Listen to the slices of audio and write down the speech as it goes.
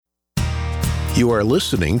You are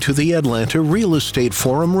listening to the Atlanta Real Estate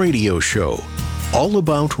Forum radio show, All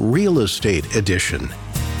About Real Estate Edition,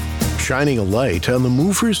 shining a light on the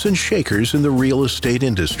movers and shakers in the real estate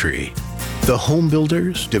industry, the home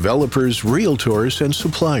builders, developers, realtors, and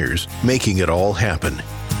suppliers making it all happen.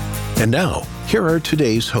 And now, here are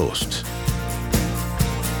today's hosts.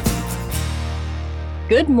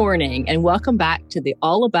 Good morning, and welcome back to the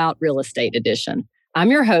All About Real Estate Edition. I'm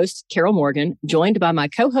your host, Carol Morgan, joined by my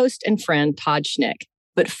co-host and friend, Todd Schnick.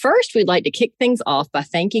 But first, we'd like to kick things off by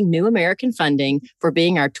thanking New American Funding for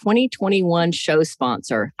being our 2021 show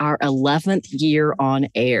sponsor, our 11th year on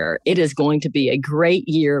air. It is going to be a great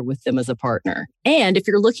year with them as a partner. And if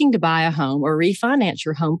you're looking to buy a home or refinance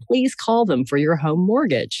your home, please call them for your home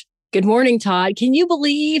mortgage. Good morning, Todd. Can you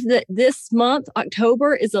believe that this month,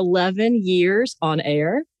 October, is 11 years on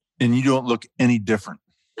air? And you don't look any different.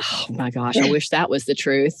 Oh my gosh, I wish that was the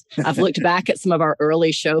truth. I've looked back at some of our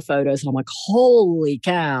early show photos and I'm like, holy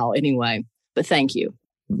cow. Anyway, but thank you.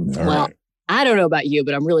 Right. I don't know about you,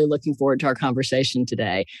 but I'm really looking forward to our conversation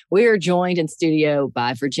today. We are joined in studio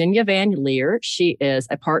by Virginia Van Leer. She is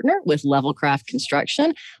a partner with Levelcraft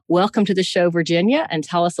Construction. Welcome to the show, Virginia, and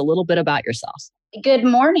tell us a little bit about yourself. Good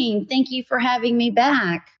morning. Thank you for having me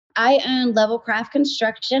back. I own Levelcraft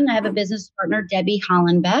Construction. I have a business partner, Debbie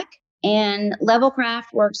Hollenbeck. And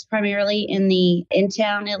Levelcraft works primarily in the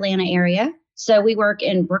in-town Atlanta area. So we work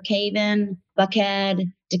in Brookhaven,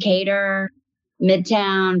 Buckhead, Decatur,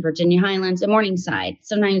 Midtown, Virginia Highlands, and Morningside.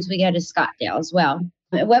 Sometimes we go to Scottsdale as well.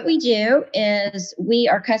 But what we do is we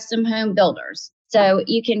are custom home builders. So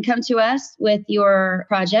you can come to us with your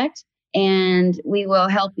project and we will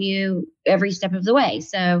help you every step of the way.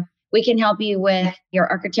 So we can help you with your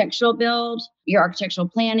architectural build, your architectural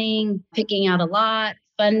planning, picking out a lot,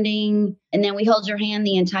 funding, and then we hold your hand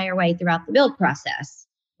the entire way throughout the build process.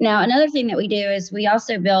 Now, another thing that we do is we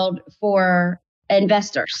also build for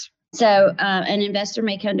investors. So an investor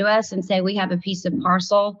may come to us and say, we have a piece of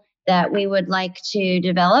parcel that we would like to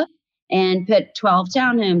develop and put 12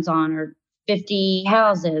 townhomes on or 50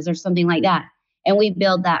 houses or something like that. And we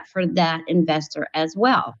build that for that investor as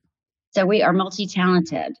well. So we are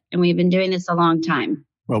multi-talented and we've been doing this a long time.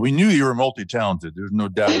 Well, we knew you were multi-talented. There's no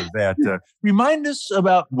doubt of that. Remind us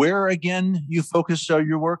about where, again, you focus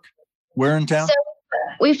your work? Where in town? So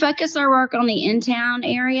we focus our work on the in-town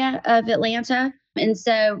area of Atlanta. And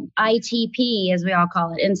so ITP, as we all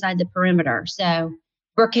call it, inside the perimeter. So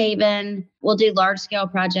Brookhaven, we'll do large-scale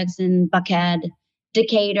projects in Buckhead,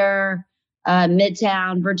 Decatur,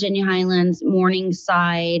 Midtown, Virginia Highlands,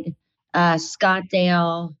 Morningside,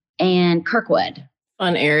 Scottsdale, and Kirkwood.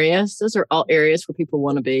 Fun areas. Those are all areas where people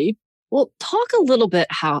want to be. Well, talk a little bit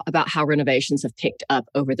about how renovations have picked up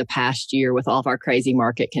over the past year with all of our crazy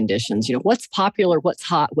market conditions. You know, what's popular? What's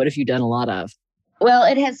hot? What have you done a lot of? Well,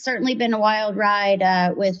 it has certainly been a wild ride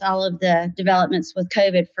with all of the developments with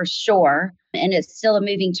COVID for sure. And it's still a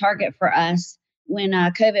moving target for us. When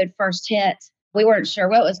COVID first hit, we weren't sure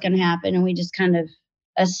what was going to happen. And we just kind of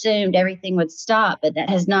assumed everything would stop. But that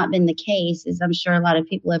has not been the case, as I'm sure a lot of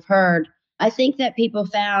people have heard. I think that people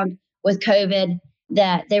found with COVID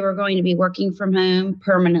that they were going to be working from home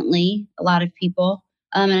permanently, a lot of people.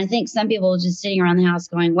 And I think some people were just sitting around the house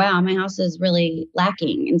going, wow, my house is really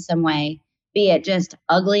lacking in some way, be it just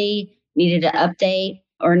ugly, needed an update,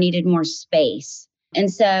 or needed more space.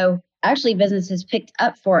 And so actually business has picked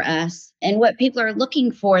up for us. And what people are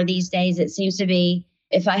looking for these days, it seems to be,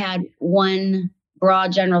 if I had one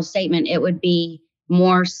broad general statement, it would be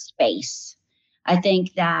more space. I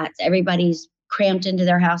think that everybody's cramped into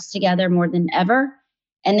their house together more than ever,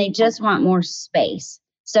 and they just want more space.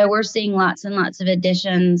 So we're seeing lots and lots of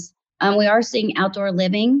additions. We are seeing outdoor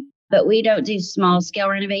living, but we don't do small scale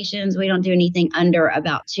renovations. We don't do anything under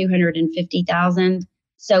about $250,000.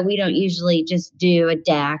 So we don't usually just do a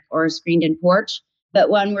deck or a screened-in porch. But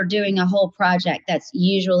when we're doing a whole project, that's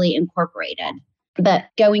usually incorporated. But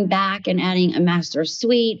going back and adding a master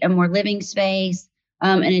suite, a more living space,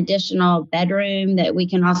 an additional bedroom that we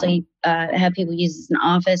can also have people use as an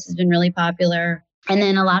office has been really popular. And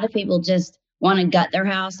then a lot of people just want to gut their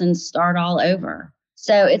house and start all over.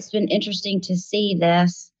 So it's been interesting to see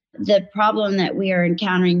this. The problem that we are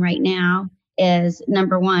encountering right now is,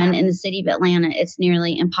 number one, in the city of Atlanta, it's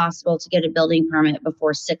nearly impossible to get a building permit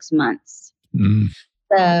before 6 months.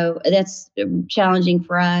 So that's challenging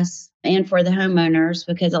for us and for the homeowners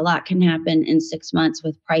because a lot can happen in 6 months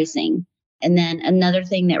with pricing. And then another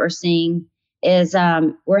thing that we're seeing is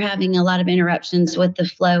we're having a lot of interruptions with the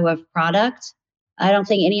flow of product. I don't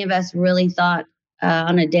think any of us really thought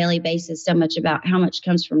on a daily basis so much about how much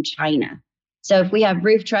comes from China. So if we have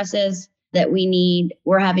roof trusses that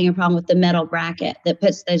we're having a problem with the metal bracket that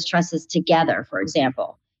puts those trusses together, for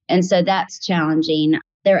example. And so that's challenging.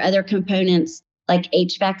 There are other components like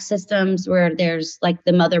HVAC systems where there's like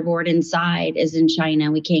the motherboard inside is in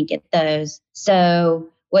China. We can't get those. So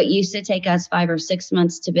what used to take us 5 or 6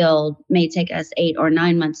 months to build may take us 8 or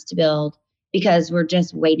 9 months to build because we're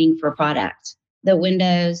just waiting for product. The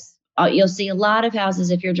windows, you'll see a lot of houses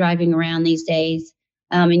if you're driving around these days,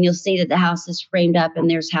 and you'll see that the house is framed up and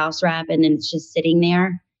there's house wrap and then it's just sitting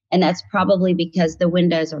there. And that's probably because the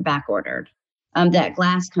windows are back ordered. That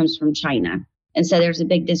glass comes from China. And so there's a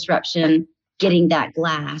big disruption getting that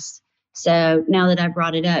glass. So now that I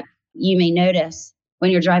brought it up, you may notice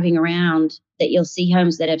when you're driving around that you'll see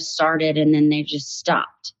homes that have started and then they've just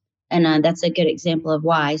stopped. And that's a good example of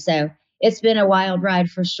why. So it's been a wild ride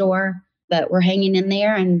for sure, but we're hanging in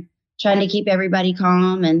there and trying to keep everybody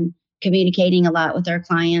calm and communicating a lot with our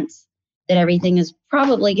clients that everything is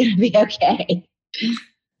probably going to be okay.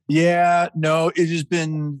 Yeah, no, it has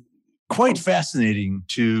been quite fascinating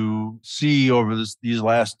to see over these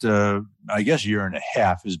last, I guess, year and a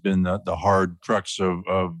half has been the hard crux of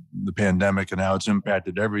the pandemic and how it's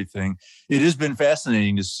impacted everything. It has been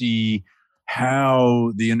fascinating to see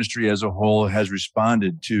how the industry as a whole has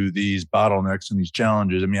responded to these bottlenecks and these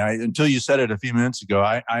challenges. I mean, until you said it a few minutes ago,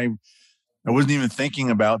 I wasn't even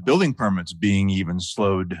thinking about building permits being even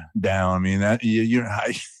slowed down. I mean, that you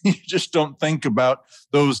just don't think about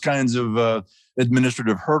those kinds of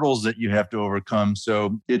administrative hurdles that you have to overcome.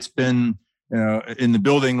 So it's been, in the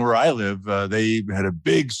building where I live, they had a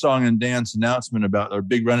big song and dance announcement about our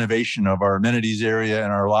big renovation of our amenities area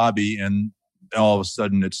and our lobby. And all of a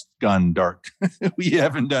sudden it's gone dark. We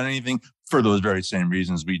haven't done anything for those very same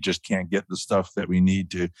reasons. We just can't get the stuff that we need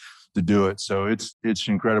to do it. So it's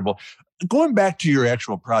incredible. Going back to your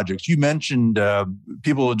actual projects, you mentioned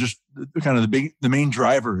people just kind of the main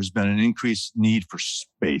driver has been an increased need for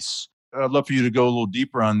space. I'd love for you to go a little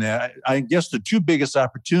deeper on that. I guess the two biggest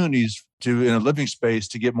opportunities in a living space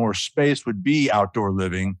to get more space would be outdoor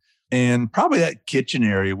living and probably that kitchen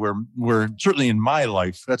area where certainly in my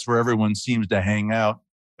life, that's where everyone seems to hang out.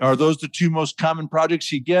 Are those the two most common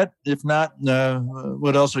projects you get? If not,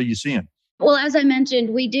 what else are you seeing? Well, as I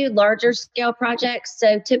mentioned, we do larger scale projects.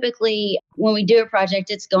 So typically when we do a project,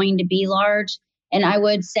 it's going to be large. And I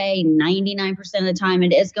would say 99% of the time,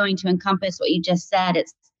 it is going to encompass what you just said.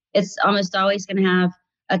 It's almost always going to have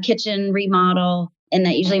a kitchen remodel, and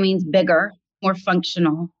that usually means bigger, more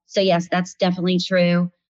functional. So yes, that's definitely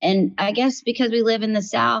true. And I guess because we live in the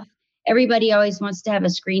South, everybody always wants to have a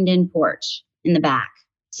screened-in porch in the back.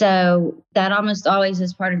 So that almost always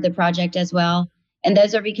is part of the project as well. And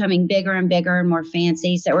those are becoming bigger and bigger and more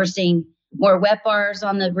fancy. So we're seeing more wet bars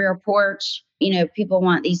on the rear porch. People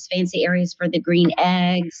want these fancy areas for the green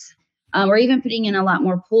eggs. We're even putting in a lot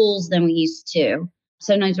more pools than we used to.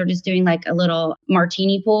 Sometimes we're just doing like a little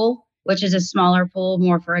martini pool, which is a smaller pool,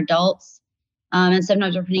 more for adults. And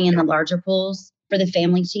sometimes we're putting in the larger pools for the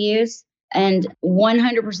family to use. And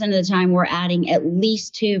 100% of the time, we're adding at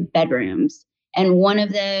least 2 bedrooms. And one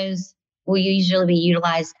of those will usually be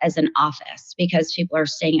utilized as an office because people are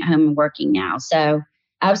staying at home and working now. So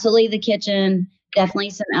absolutely the kitchen,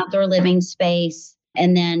 definitely some outdoor living space,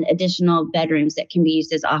 and then additional bedrooms that can be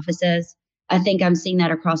used as offices. I think I'm seeing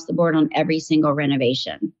that across the board on every single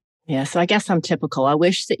renovation. Yeah, so I guess I'm typical. I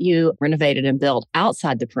wish that you renovated and built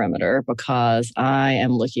outside the perimeter because I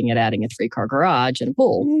am looking at adding a 3-car garage and a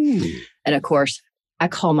pool. Ooh. And of course, I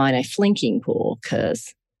call mine a flinking pool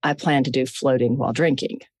because I plan to do floating while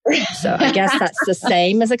drinking. So I guess that's the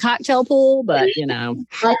same as a cocktail pool, but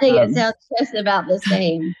I think it sounds just about the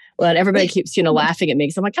same. Well, everybody keeps, laughing at me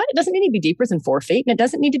because I'm like, it doesn't need to be deeper than 4 feet and it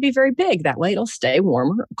doesn't need to be very big. That way it'll stay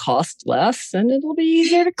warmer, cost less, and it'll be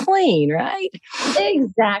easier to clean, right?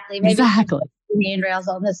 Exactly. Maybe exactly. Handrails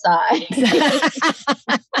on the side.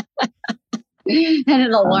 And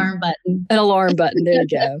an alarm button. An alarm button. There you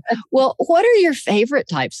go. Well, what are your favorite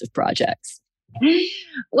types of projects?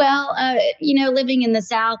 Well, living in the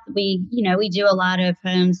South, we do a lot of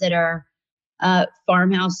homes that are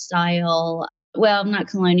farmhouse style. Well, not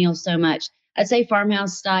colonial so much. I'd say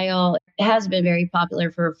farmhouse style. It has been very popular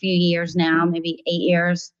for a few years now, maybe 8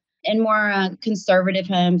 years. And more conservative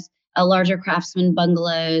homes, larger craftsman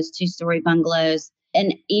bungalows, 2-story bungalows.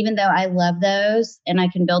 And even though I love those and I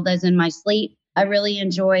can build those in my sleep, I really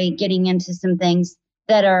enjoy getting into some things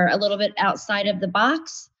that are a little bit outside of the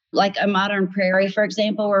box. Like a modern prairie, for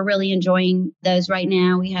example, we're really enjoying those right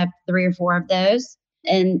now. We have 3 or 4 of those.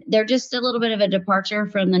 And they're just a little bit of a departure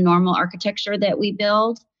from the normal architecture that we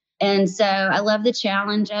build. And so I love the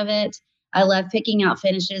challenge of it. I love picking out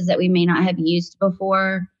finishes that we may not have used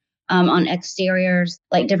before. on exteriors,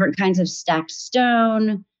 like different kinds of stacked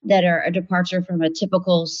stone that are a departure from a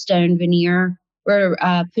typical stone veneer. We're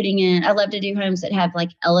putting in, I love to do homes that have like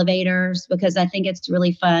elevators because I think it's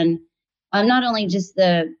really fun. Not only just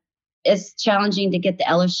it's challenging to get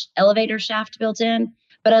the elevator shaft built in,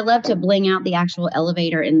 but I love to bling out the actual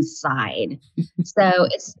elevator inside. So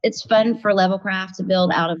it's fun for Levelcraft to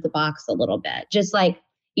build out of the box a little bit, just like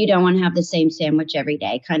you don't want to have the same sandwich every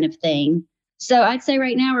day kind of thing. So I'd say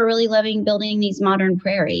right now we're really loving building these modern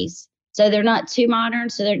prairies. So they're not too modern,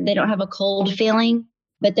 so they don't have a cold feeling,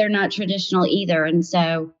 but they're not traditional either. And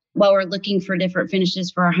so while we're looking for different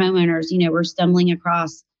finishes for our homeowners, we're stumbling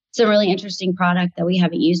across some really interesting product that we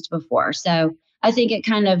haven't used before. So I think it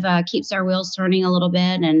kind of keeps our wheels turning a little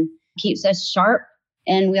bit and keeps us sharp.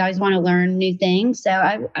 And we always want to learn new things. So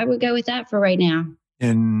I would go with that for right now.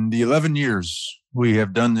 In the 11 years we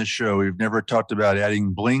have done this show, we've never talked about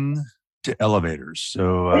adding bling to elevators.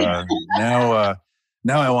 So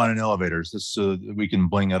now I want an elevator so that we can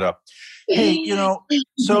bling it up. Hey,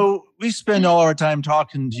 so we spend all our time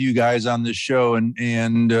talking to you guys on this show,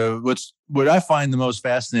 and what I find the most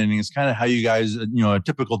fascinating is kind of how you guys, a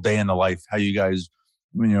typical day in the life, how you guys,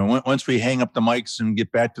 once we hang up the mics and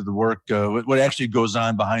get back to the work, what actually goes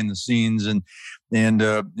on behind the scenes, and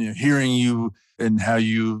hearing you and how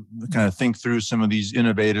you kind of think through some of these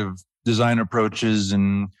innovative design approaches,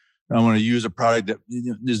 and I want to use a product that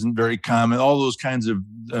isn't very common, all those kinds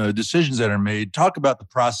of decisions that are made. Talk about the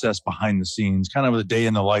process behind the scenes, kind of the day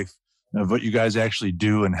in the life of what you guys actually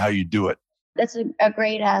do and how you do it. That's a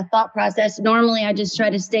great thought process. Normally, I just try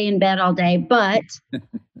to stay in bed all day, but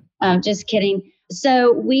just kidding.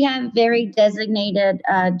 So we have very designated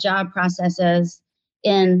job processes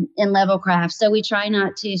in Levelcraft. So we try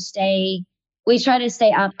to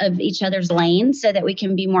stay out of each other's lane so that we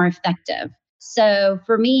can be more effective. So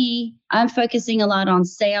for me, I'm focusing a lot on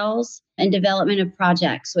sales and development of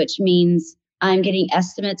projects, which means I'm getting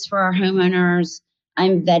estimates for our homeowners.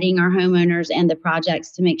 I'm vetting our homeowners and the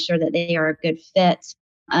projects to make sure that they are a good fit.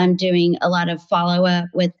 I'm doing a lot of follow-up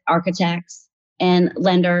with architects and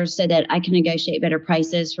lenders so that I can negotiate better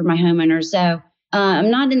prices for my homeowners. So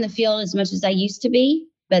I'm not in the field as much as I used to be,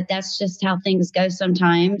 but that's just how things go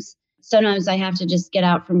sometimes. Sometimes I have to just get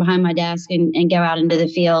out from behind my desk and go out into the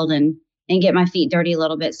field and get my feet dirty a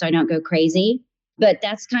little bit so I don't go crazy. But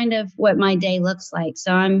that's kind of what my day looks like.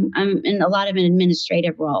 So I'm in a lot of an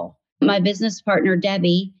administrative role. My business partner,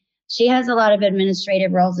 Debbie, she has a lot of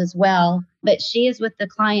administrative roles as well, but she is with the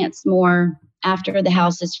clients more after the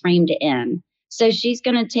house is framed in. So she's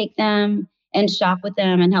going to take them and shop with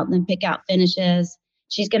them and help them pick out finishes.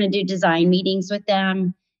 She's going to do design meetings with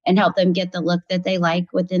them and help them get the look that they like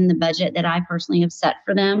within the budget that I personally have set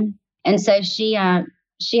for them. And so she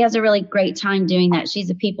has a really great time doing that. She's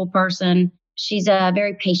a people person. She's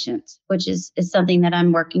very patient, which is something that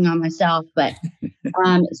I'm working on myself. But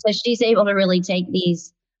so she's able to really take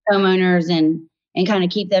these homeowners and kind of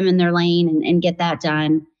keep them in their lane and get that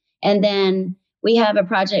done. And then we have a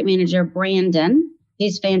project manager, Brandon.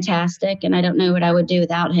 He's fantastic, and I don't know what I would do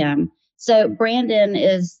without him. So Brandon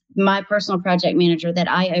is my personal project manager that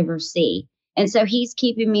I oversee. And so he's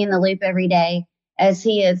keeping me in the loop every day as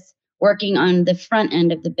he is working on the front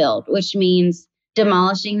end of the build, which means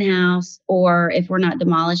demolishing the house, or if we're not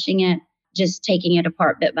demolishing it, just taking it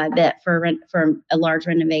apart bit by bit for a large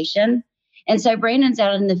renovation. And so Brandon's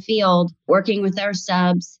out in the field working with our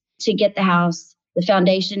subs to get the house, the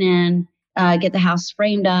foundation in, get the house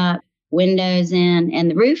framed up, windows in,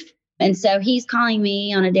 and the roof. And so he's calling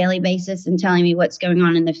me on a daily basis and telling me what's going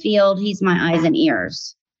on in the field. He's my eyes and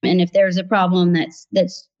ears. And if there's a problem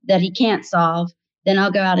that he can't solve, then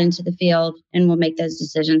I'll go out into the field and we'll make those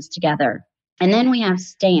decisions together. And then we have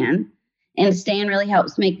Stan, and Stan really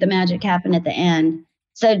helps make the magic happen at the end.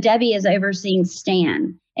 So Debbie is overseeing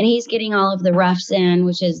Stan, and he's getting all of the roughs in,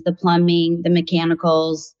 which is the plumbing, the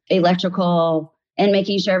mechanicals, electrical, and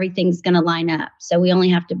making sure everything's going to line up. So we only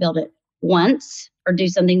have to build it once or do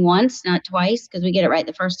something once, not twice, because we get it right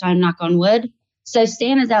the first time, knock on wood. So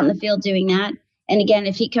Stan is out in the field doing that. And again,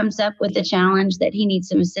 if he comes up with a challenge that he needs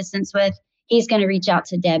some assistance with, he's going to reach out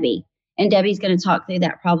to Debbie, and Debbie's going to talk through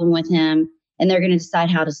that problem with him, and they're going to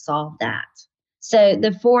decide how to solve that. So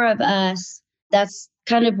the four of us, that's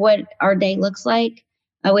kind of what our day looks like.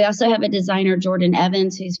 We also have a designer, Jordan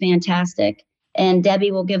Evans, who's fantastic. And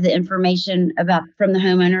Debbie will give the information from the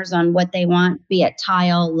homeowners on what they want, be it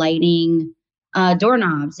tile, lighting,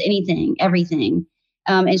 doorknobs, anything, everything.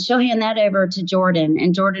 And she'll hand that over to Jordan,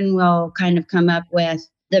 and Jordan will kind of come up with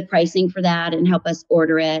the pricing for that and help us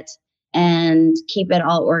order it and keep it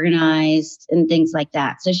all organized and things like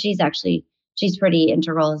that. So she's pretty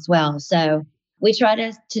integral as well. So we try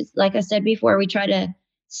to, like I said before, we try to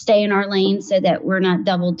stay in our lane so that we're not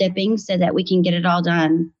double dipping so that we can get it all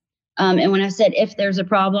done. And when I said if there's a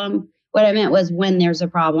problem, what I meant was when there's a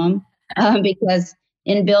problem, because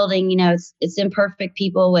in building, it's imperfect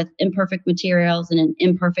people with imperfect materials and an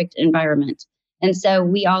imperfect environment. And so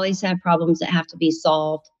we always have problems that have to be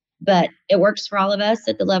solved, but it works for all of us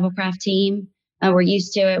at the Levelcraft team. We're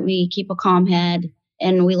used to it. We keep a calm head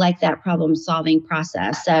and we like that problem solving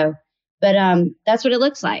process. So, but that's what it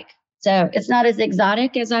looks like. So it's not as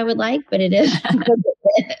exotic as I would like, but it is.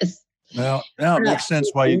 It is. Well, now it makes sense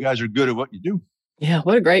why you guys are good at what you do. Yeah,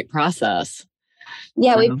 what a great process.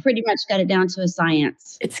 Yeah, we've pretty much got it down to a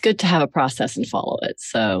science. It's good to have a process and follow it.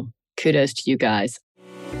 So kudos to you guys.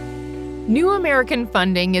 New American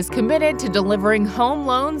Funding is committed to delivering home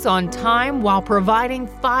loans on time while providing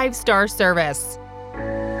 5-star service.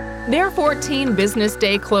 Their 14 business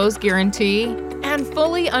day close guarantee and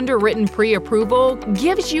fully underwritten pre-approval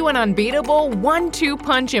gives you an unbeatable 1-2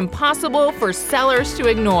 punch impossible for sellers to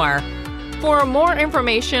ignore. For more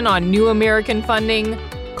information on New American Funding,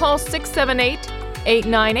 call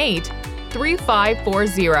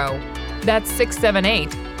 678-898-3540. That's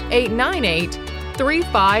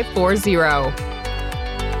 678-898-3540.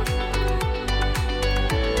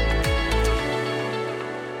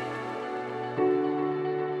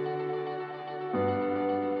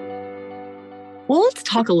 Well, let's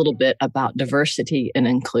talk a little bit about diversity and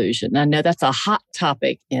inclusion. I know that's a hot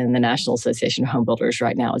topic in the National Association of Home Builders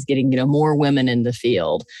right now, is getting, more women in the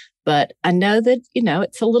field. But I know that,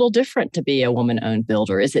 it's a little different to be a woman-owned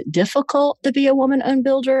builder. Is it difficult to be a woman-owned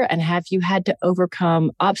builder? And have you had to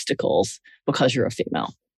overcome obstacles because you're a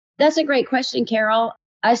female? That's a great question, Carol.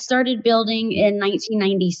 I started building in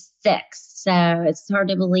 1996. So it's hard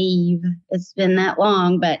to believe it's been that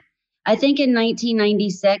long, but I think in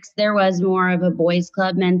 1996, there was more of a boys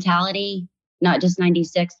club mentality, not just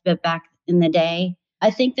 96, but back in the day. I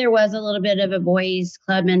think there was a little bit of a boys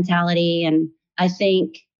club mentality. And I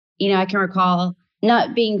think, I can recall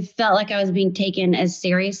not felt like I was being taken as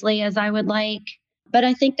seriously as I would like. But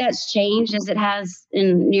I think that's changed as it has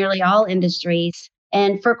in nearly all industries.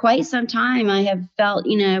 And for quite some time, I have felt,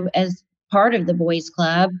 as part of the boys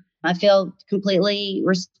club, I feel completely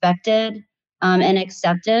respected and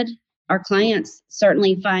accepted. Our clients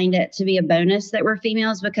certainly find it to be a bonus that we're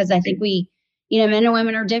females because I think we, men and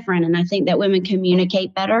women are different. And I think that women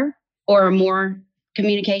communicate better or more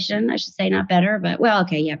communication, I should say, not better, but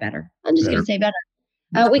better. I'm just going to say better.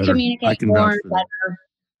 We communicate more and better.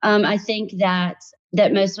 I think that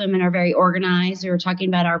most women are very organized. We were talking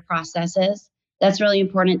about our processes. That's really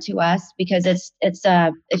important to us because it's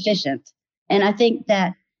efficient. And I think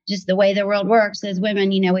that just the way the world works as women,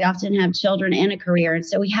 we often have children and a career. And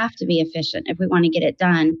so we have to be efficient if we want to get it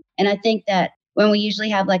done. And I think that when we usually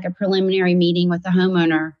have like a preliminary meeting with the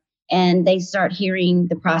homeowner and they start hearing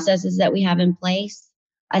the processes that we have in place,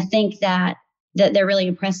 I think that they're really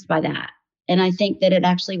impressed by that. And I think that it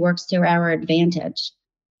actually works to our advantage.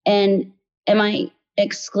 And am I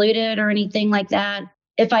excluded or anything like that?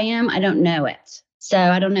 If I am, I don't know it. So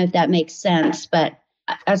I don't know if that makes sense, but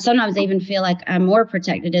I sometimes even feel like I'm more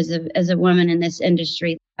protected as a woman in this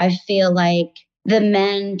industry. I feel like the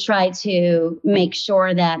men try to make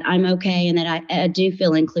sure that I'm okay and that I do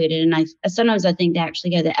feel included. And sometimes I think they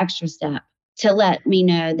actually go the extra step to let me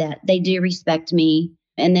know that they do respect me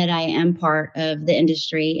and that I am part of the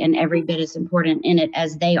industry and every bit as important in it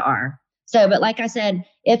as they are. So, but like I said,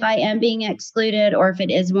 if I am being excluded or if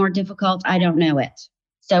it is more difficult, I don't know it.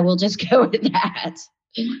 So we'll just go with that.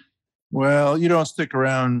 Well, you don't stick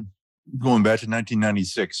around going back to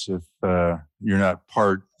 1996 if you're not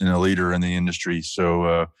part and a leader in the industry.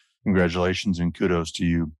 So congratulations and kudos to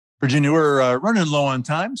you. Virginia, we're running low on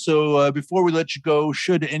time. So before we let you go,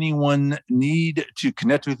 should anyone need to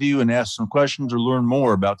connect with you and ask some questions or learn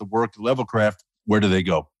more about the work at Levelcraft, where do they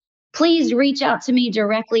go? Please reach out to me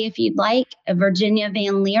directly if you'd like. Virginia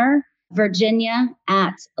Van Leer,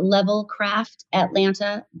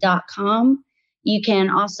 Virginia@levelcraftatlanta.com. You can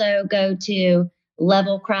also go to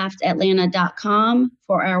levelcraftatlanta.com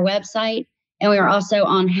for our website. And we are also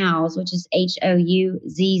on Houzz, which is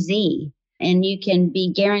HOUZZ. And you can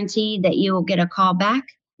be guaranteed that you will get a call back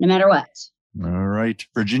no matter what. All right.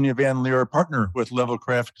 Virginia Van Leer, partner with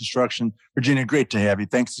Levelcraft Construction. Virginia, great to have you.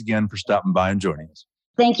 Thanks again for stopping by and joining us.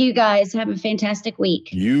 Thank you, guys. Have a fantastic week.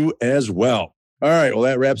 You as well. All right. Well,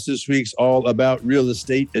 that wraps this week's All About Real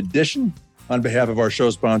Estate edition. On behalf of our show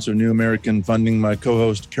sponsor, New American Funding, my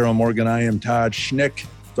co-host, Carol Morgan, I am Todd Schnick.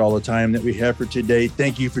 It's all the time that we have for today.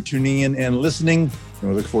 Thank you for tuning in and listening. And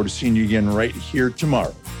we look forward to seeing you again right here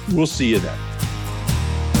tomorrow. We'll see you then.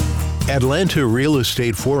 Atlanta Real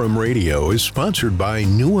Estate Forum Radio is sponsored by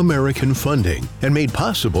New American Funding and made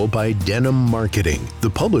possible by Denim Marketing, the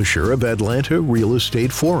publisher of Atlanta Real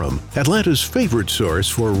Estate Forum, Atlanta's favorite source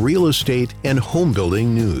for real estate and home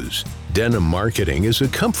building news. Denim Marketing is a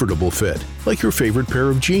comfortable fit, like your favorite pair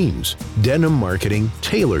of jeans. Denim Marketing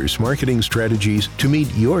tailors marketing strategies to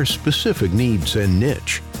meet your specific needs and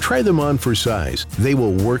niche. Try them on for size. They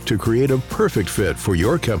will work to create a perfect fit for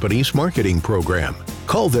your company's marketing program.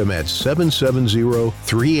 Call them at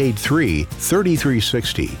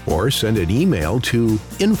 770-383-3360 or send an email to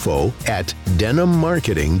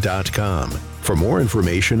info@denimmarketing.com. For more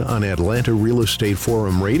information on Atlanta Real Estate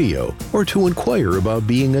Forum Radio or to inquire about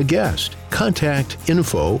being a guest, contact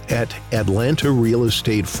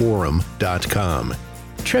info@atlantarealestateforum.com.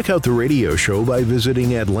 Check out the radio show by visiting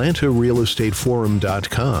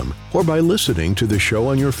atlantarealestateforum.com or by listening to the show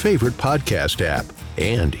on your favorite podcast app.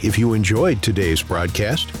 And if you enjoyed today's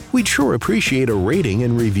broadcast, we'd sure appreciate a rating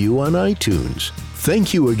and review on iTunes.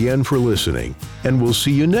 Thank you again for listening, and we'll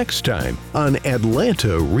see you next time on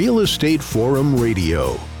Atlanta Real Estate Forum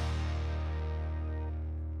Radio.